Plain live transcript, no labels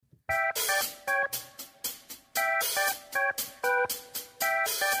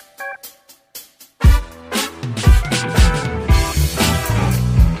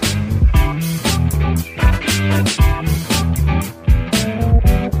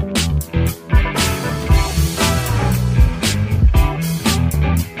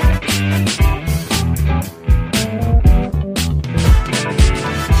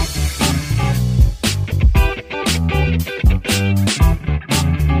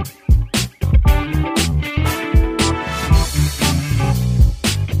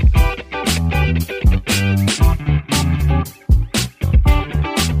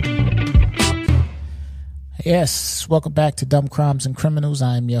Welcome back to Dumb Crimes and Criminals.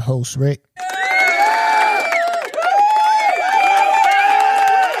 I am your host, Rick.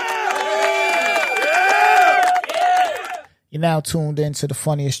 You're now tuned in to the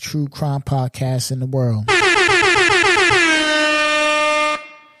funniest true crime podcast in the world.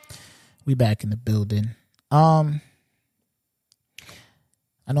 We back in the building. I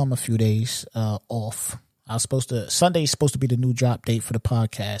know I'm a few days off. Sunday's supposed to be the new drop date for the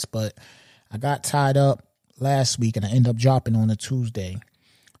podcast, but I got tied up last week and I ended up dropping on a Tuesday.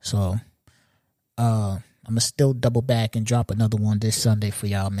 So I'm gonna still double back and drop another one this Sunday for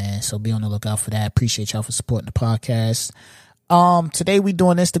y'all, man. So be on the lookout for that. Appreciate y'all for supporting the podcast. Today we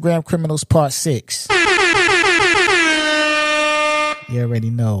doing Instagram Criminals Part 6. You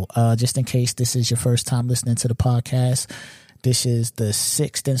already know. Just in case this is your first time listening to the podcast, this is the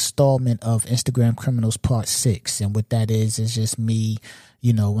 6th installment of Instagram Criminals Part 6. And what that is just me,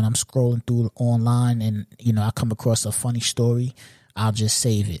 when I'm scrolling through online and, I come across a funny story, I'll just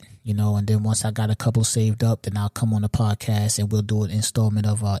save it, and then once I got a couple saved up, then I'll come on the podcast and we'll do an installment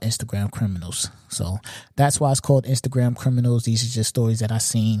of Instagram Criminals. So that's why it's called Instagram Criminals. These are just stories that I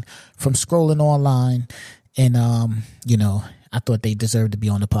seen from scrolling online and, I thought they deserved to be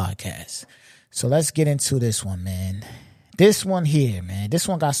on the podcast. So let's get into this one, man. This one here, man. This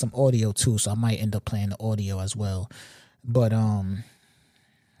one got some audio too, so I might end up playing the audio as well. But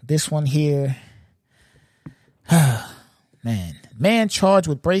this one here, man charged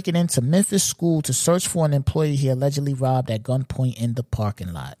with breaking into Memphis school to search for an employee he allegedly robbed at gunpoint in the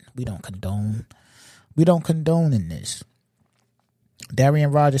parking lot. We don't condone in this.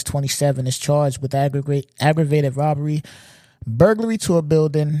 Darian Rogers, 27, is charged with aggravated robbery, burglary to a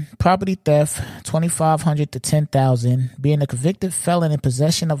building, property theft, $2,500 to $10,000, being a convicted felon in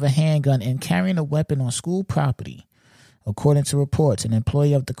possession of a handgun and carrying a weapon on school property. According to reports, an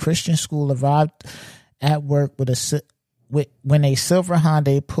employee of the Christian school arrived at work when a silver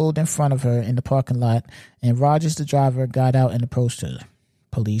Hyundai pulled in front of her in the parking lot, and Rogers, the driver, got out and approached her.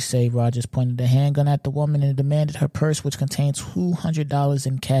 Police say Rogers pointed a handgun at the woman and demanded her purse, which contained $200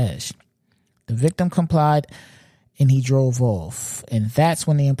 in cash. The victim complied, and he drove off. And that's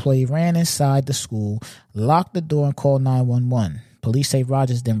when the employee ran inside the school, locked the door, and called 911. Police say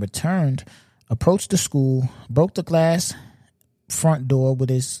Rogers then returned, approached the school, broke the glass front door with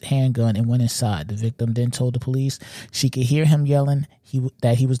his handgun, and went inside. The victim then told the police she could hear him yelling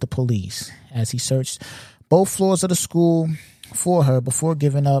that he was the police as he searched both floors of the school for her before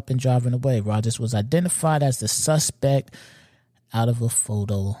giving up and driving away. Rogers was identified as the suspect out of a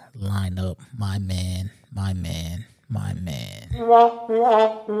photo lineup. My man.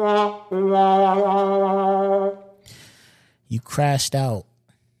 You crashed out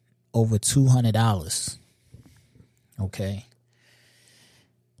over $200. Okay.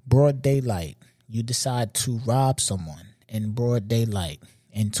 Broad daylight. You decide to rob someone in broad daylight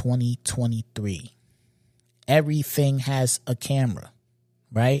in 2023. Everything has a camera,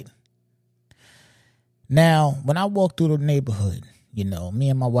 right? Now, when I walk through the neighborhood, me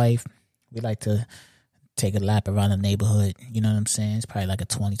and my wife, we like to take a lap around the neighborhood. You know what I'm saying? It's probably like a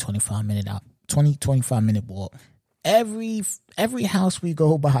 25 minute walk. Every house we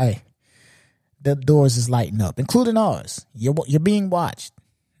go by, the doors is lighting up, including ours. You're being watched.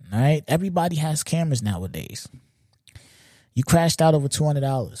 All right? Everybody has cameras nowadays. You crashed out over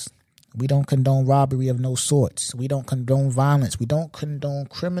 $200. We don't condone robbery of no sorts. We don't condone violence. We don't condone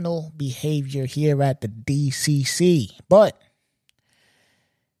criminal behavior here at the DCC. But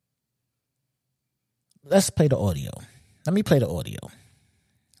let's play the audio. Let me play the audio.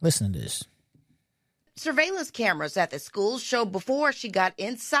 Listen to this. Surveillance cameras at the school show before she got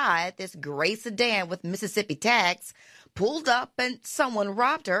inside this gray sedan with Mississippi tags, pulled up, and someone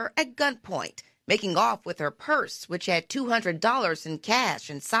robbed her at gunpoint, making off with her purse, which had $200 in cash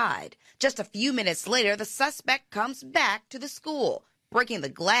inside. Just a few minutes later, the suspect comes back to the school, breaking the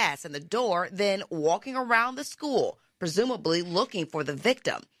glass in the door, then walking around the school, presumably looking for the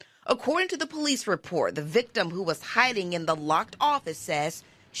victim. According to the police report, the victim, who was hiding in the locked office, says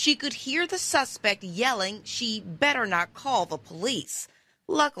she could hear the suspect yelling she better not call the police.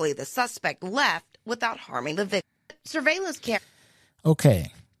 Luckily, the suspect left without harming the victim. Surveillance camera.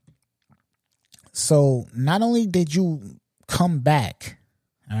 Okay. So not only did you come back,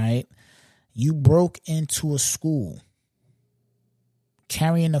 all right, you broke into a school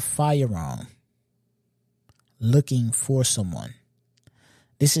carrying a firearm, looking for someone.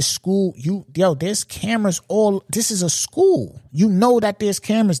 This is school. There's cameras this is a school. You know that there's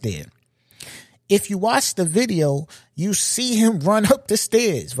cameras there. If you watch the video, you see him run up the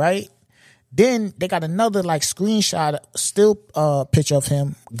stairs, right? Then they got another like screenshot, still picture of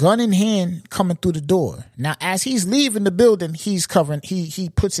him, gun in hand, coming through the door. Now, as he's leaving the building, he's covering, he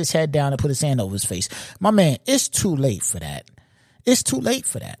puts his head down and put his hand over his face. My man, it's too late for that. It's too late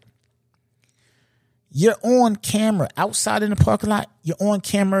for that. You're on camera outside in the parking lot. You're on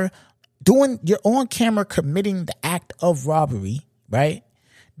camera committing the act of robbery, right?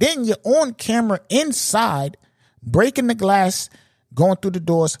 Then you're on camera inside, breaking the glass, going through the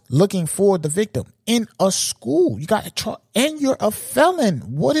doors, looking for the victim in a school. You got a and you're a felon.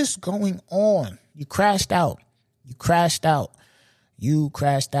 What is going on? You crashed out. It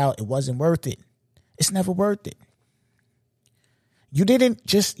wasn't worth it. It's never worth it. You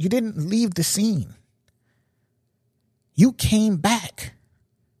didn't leave the scene. You came back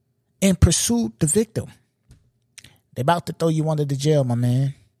and pursued the victim. They about to throw you under the jail, my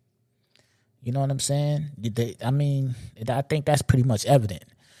man. You know what I'm saying? I think that's pretty much evident.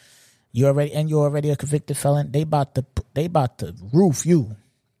 You're already a convicted felon. They about to roof you.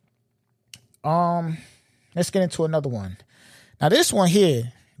 Let's get into another one. Now this one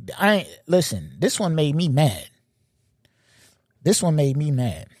here, this one made me mad.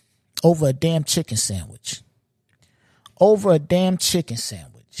 Over a damn chicken sandwich.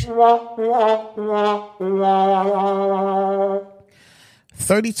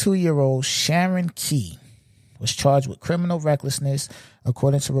 32-year-old Sharon Key was charged with criminal recklessness.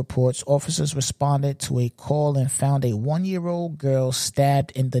 According to reports, officers responded to a call and found a 1-year-old girl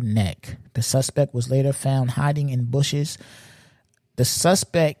stabbed in the neck. The suspect was later found hiding in bushes. The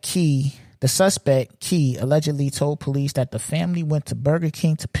suspect Key allegedly told police that the family went to Burger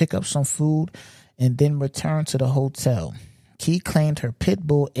King to pick up some food and then returned to the hotel. Key claimed her pit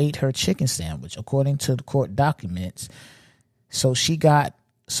bull ate her chicken sandwich, according to the court documents. So she got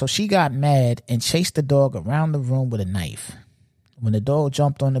mad and chased the dog around the room with a knife. When the dog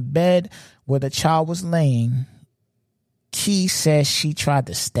jumped on the bed where the child was laying, Key says she tried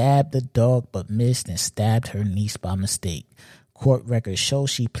to stab the dog but missed and stabbed her niece by mistake. Court records show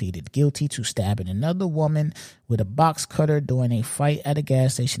she pleaded guilty to stabbing another woman with a box cutter during a fight at a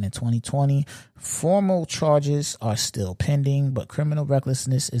gas station in 2020. Formal charges are still pending, but criminal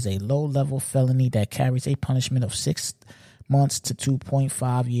recklessness is a low-level felony that carries a punishment of 6 months to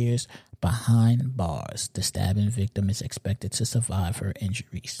 2.5 years behind bars. The stabbing victim is expected to survive her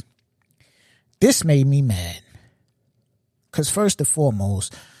injuries. This made me mad. Because first and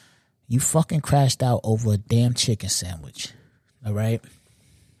foremost, you fucking crashed out over a damn chicken sandwich. All right?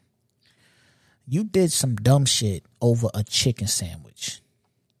 You did some dumb shit over a chicken sandwich.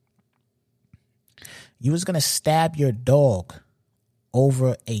 You was going to stab your dog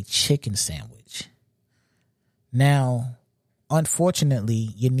over a chicken sandwich. Now,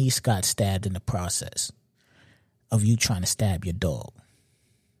 unfortunately, your niece got stabbed in the process of you trying to stab your dog.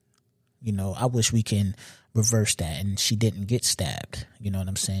 You know, I wish we can reverse that and she didn't get stabbed. You know what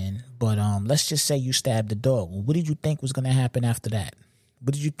I'm saying? But let's just say you stabbed the dog. Well, what did you think was going to happen after that?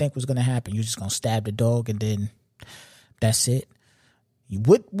 What did you think was going to happen? You're just going to stab the dog and then that's it?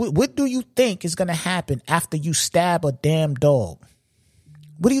 What do you think is going to happen after you stab a damn dog?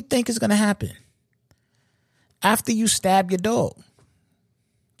 What do you think is going to happen after you stab your dog?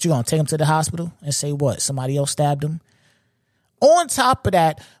 You going to take him to the hospital and say what? Somebody else stabbed him? On top of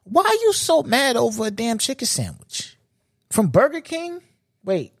that, why are you so mad over a damn chicken sandwich? From Burger King?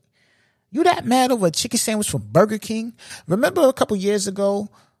 Wait, you that mad over a chicken sandwich from Burger King? Remember a couple years ago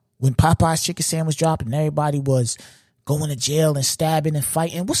when Popeye's chicken sandwich dropped and everybody was going to jail and stabbing and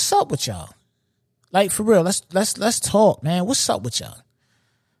fighting? What's up with y'all? Like, for real, let's talk, man. What's up with y'all?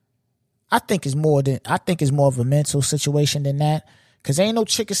 I think it's more of a mental situation than that. Cause ain't no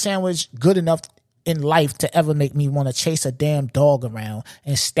chicken sandwich good enough in life to ever make me want to chase a damn dog around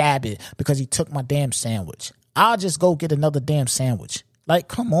and stab it because he took my damn sandwich. I'll just go get another damn sandwich. Like,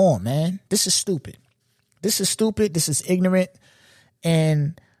 come on, man. This is stupid. This is ignorant.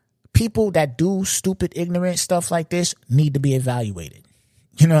 And people that do stupid, ignorant stuff like this need to be evaluated.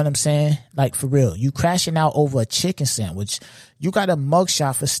 You know what I'm saying? Like, for real. You crashing out over a chicken sandwich. You got a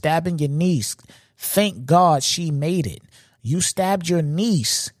mugshot for stabbing your niece. Thank God she made it. You stabbed your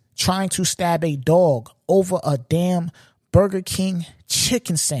niece trying to stab a dog over a damn Burger King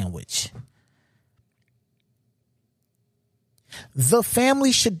chicken sandwich. The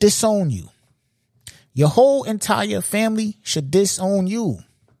family should disown you. Your whole entire family should disown you.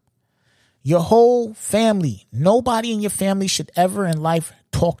 Your whole family. Nobody in your family should ever in life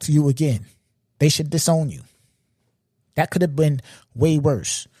talk to you again. They should disown you. That could have been way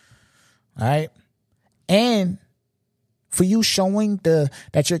worse. All right? And for you showing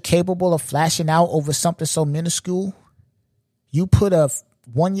that you're capable of flashing out over something so minuscule, you put a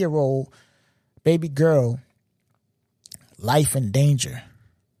 1-year-old baby girl life in danger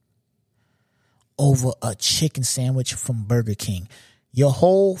over a chicken sandwich from Burger King. Your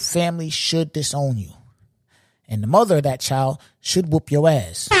whole family should disown you. And the mother of that child should whoop your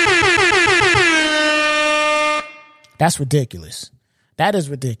ass. That's ridiculous. That is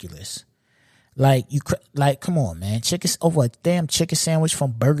ridiculous. Like, come on, man. Over a damn chicken sandwich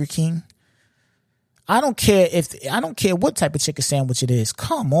from Burger King. I don't care what type of chicken sandwich it is.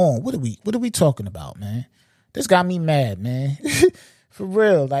 Come on. What are we talking about, man? This got me mad, man. For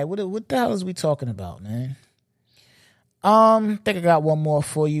real. Like, what the hell is we talking about, man? I think I got one more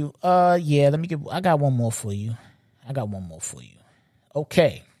for you. Yeah, I got one more for you.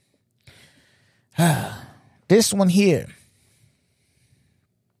 Okay. This one here.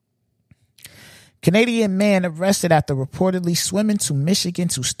 Canadian man arrested after reportedly swimming to Michigan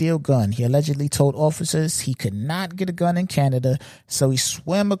to steal gun. He allegedly told officers he could not get a gun in Canada, so he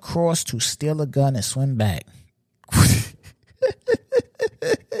swam across to steal a gun and swim back.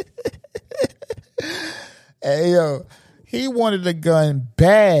 Hey, yo, he wanted a gun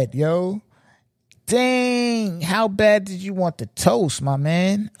bad, yo. Dang, how bad did you want the toast, my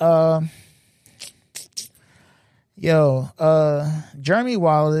man? Jeremy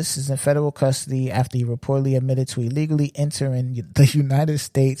Wallace is in federal custody after he reportedly admitted to illegally entering the United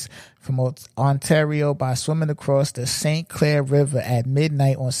States from Ontario by swimming across the St. Clair River at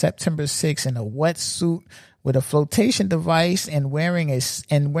midnight on September 6 in a wetsuit with a flotation device and wearing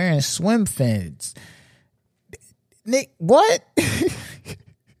swim fins. Nick, what?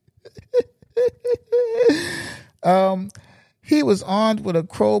 He was armed with a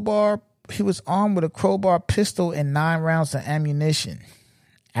crowbar. Pistol, and 9 rounds of ammunition.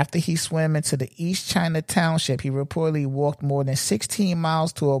 After he swam into the East China Township, he reportedly walked more than 16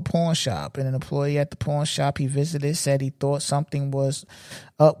 miles to a pawn shop. And an employee at the pawn shop he visited said he thought something was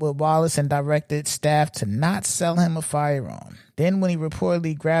up with Wallace and directed staff to not sell him a firearm. Then when he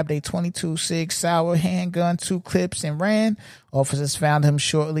reportedly grabbed a .22 Sig Sauer handgun, 2 clips, and ran, officers found him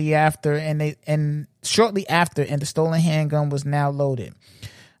shortly after, and the stolen handgun was now loaded.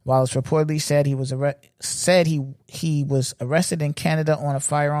 Wallace reportedly said he was arrested in Canada on a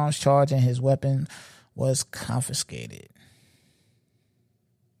firearms charge and his weapon was confiscated.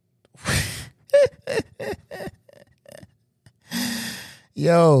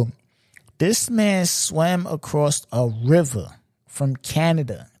 Yo, this man swam across a river from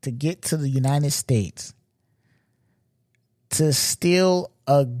Canada to get to the United States to steal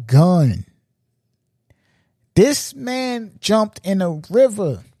a gun. This man jumped in a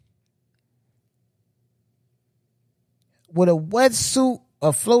river with a wetsuit,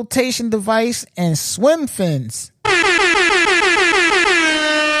 a flotation device, and swim fins.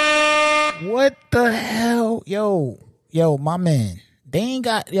 What the hell? Yo, my man. They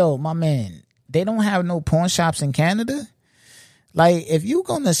don't have no pawn shops in Canada. Like, if you're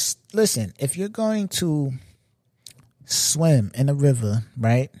going to swim in a river,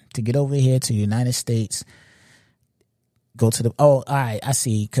 right, to get over here to the United States, go to the, all right, I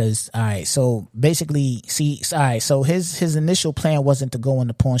see, so basically, so his initial plan wasn't to go in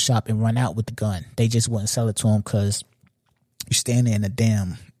the pawn shop and run out with the gun. They just wouldn't sell it to him because you're standing in a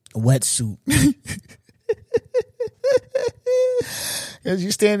damn wetsuit. Because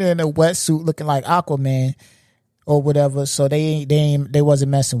you're standing in a wetsuit looking like Aquaman or whatever, so they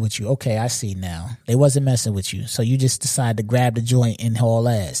wasn't messing with you. Okay, I see now. They wasn't messing with you, so you just decided to grab the joint and haul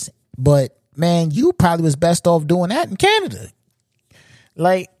ass. But man, you probably was best off doing that in Canada.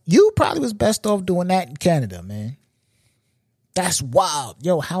 Like, you probably was best off doing that in Canada, man. That's wild.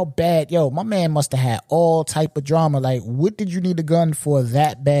 Yo, how bad? Yo, my man must have had all type of drama. Like, what did you need a gun for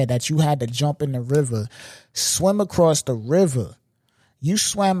that bad that you had to jump in the river, swim across the river? You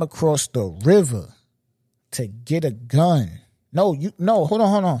swam across the river to get a gun. Hold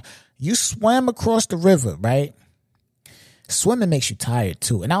on. You swam across the river, right? Swimming makes you tired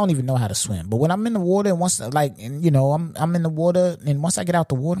too, and I don't even know how to swim. I'm in the water, and I'm in the water, and once I get out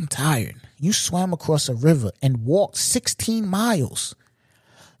the water, I'm tired. You swam across a river and walked 16 miles.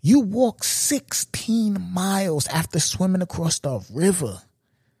 You walked 16 miles after swimming across the river.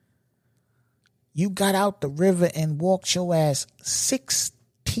 You got out the river and walked your ass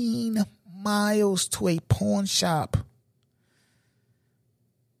 16 miles to a pawn shop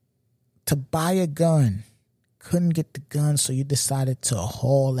to buy a gun. Couldn't get the gun, so you decided to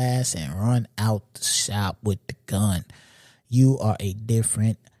haul ass and run out the shop with the gun. You are a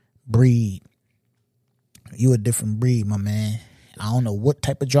different breed. You a different breed, my man. I don't know what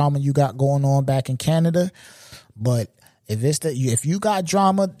type of drama you got going on back in Canada, but if you got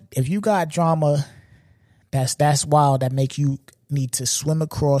drama, that's wild. That make you need to swim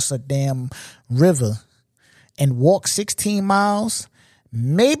across a damn river and walk 16 miles,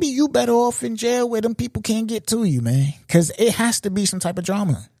 maybe you better off in jail where them people can't get to you, man. Because it has to be some type of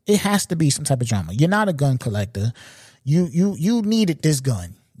drama. It has to be some type of drama. You're not a gun collector. You needed this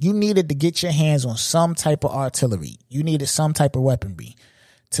gun. You needed to get your hands on some type of artillery. You needed some type of weaponry.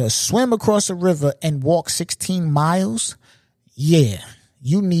 To swim across a river and walk 16 miles, yeah,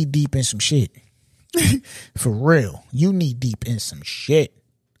 you knee deep in some shit. For real. You knee deep in some shit.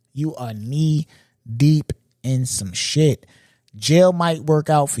 You are knee deep in some shit. Jail might work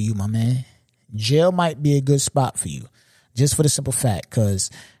out for you, my man. Jail might be a good spot for you. Just for the simple fact,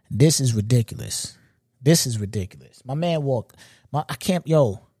 because this is ridiculous. This is ridiculous. My man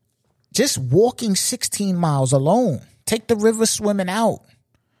just walking 16 miles alone. Take the river swimming out.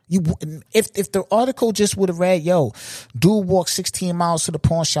 If the article just would have read, dude walked 16 miles to the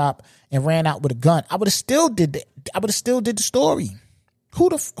pawn shop and ran out with a gun, I would have still did the story. Who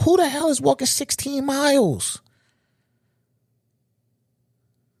the hell is walking 16 miles?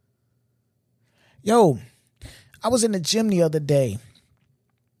 I was in the gym the other day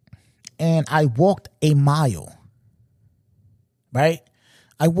and I walked a mile. Right?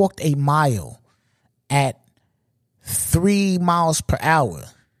 I walked a mile at 3 miles per hour.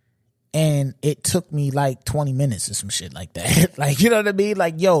 And it took me like 20 minutes or some shit like that. Like, you know what I mean?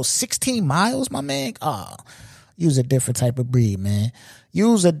 Like, 16 miles, my man? Oh, you's a different type of breed, man.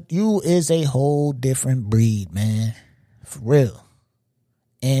 You is a whole different breed, man. For real.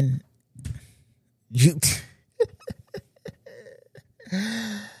 And you...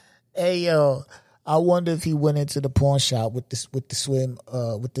 Hey, I wonder if he went into the pawn shop with the swimsuit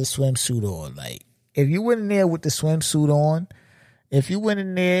on. Like, if you went in there with the swimsuit on, If you went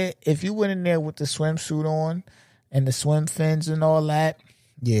in there with the swimsuit on and the swim fins and all that,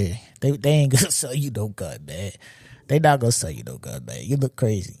 yeah, they ain't gonna sell you no gun, man. They not gonna sell you no gun, man. You look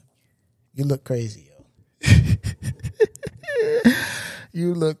crazy. You look crazy, yo.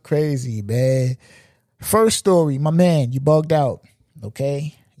 You look crazy, man. First story, my man, you bugged out.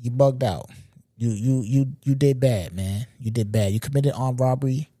 Okay? You bugged out. You did bad, man. You did bad. You committed armed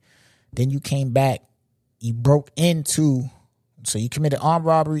robbery. Then you came back. You broke into... So you committed armed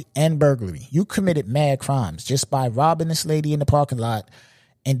robbery and burglary. You committed mad crimes just by robbing this lady in the parking lot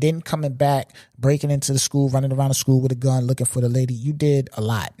and then coming back, breaking into the school, running around the school with a gun, looking for the lady. You did a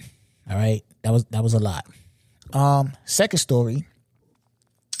lot. All right. That was a lot. Second story.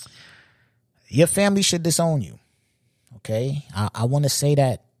 Your family should disown you. Okay. I want to say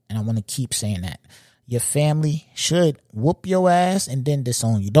that and I want to keep saying that. Your family should whoop your ass and then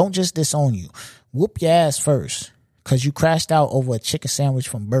disown you. Don't just disown you. Whoop your ass first. Because you crashed out over a chicken sandwich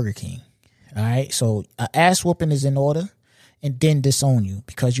from Burger King. All right. So ass whooping is in order and then disown you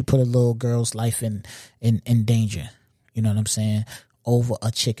because you put a little girl's life in danger. You know what I'm saying? Over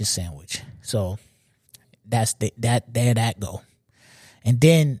a chicken sandwich. So that's that go. And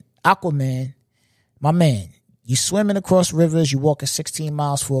then Aquaman, my man, you swimming across rivers. You walking 16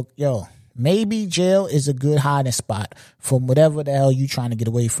 miles for, maybe jail is a good hiding spot from whatever the hell you trying to get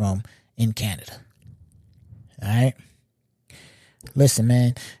away from in Canada. All right. Listen,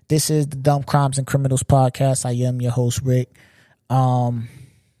 man, this is the Dumb Crimes and Criminals podcast. I am your host, Rick. Listen,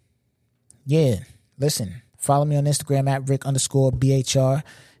 follow me on Instagram at Rick_BHR.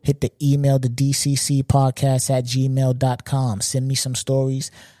 Hit the email, the dccpodcast@gmail.com. Send me some stories.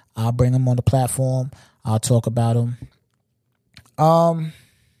 I'll bring them on the platform. I'll talk about them.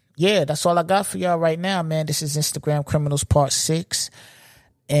 That's all I got for y'all right now, man. This is Instagram Criminals Part 6.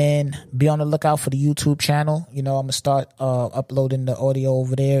 And be on the lookout for the YouTube channel. I'm going to start uploading the audio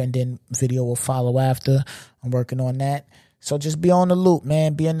over there and then video will follow after. I'm working on that. So just be on the loop,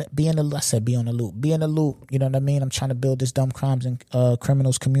 man. Be in the loop. Be in the loop. You know what I mean? I'm trying to build this Dumb Crimes and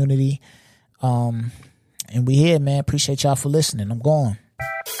Criminals community. And we here, man. Appreciate y'all for listening. I'm gone.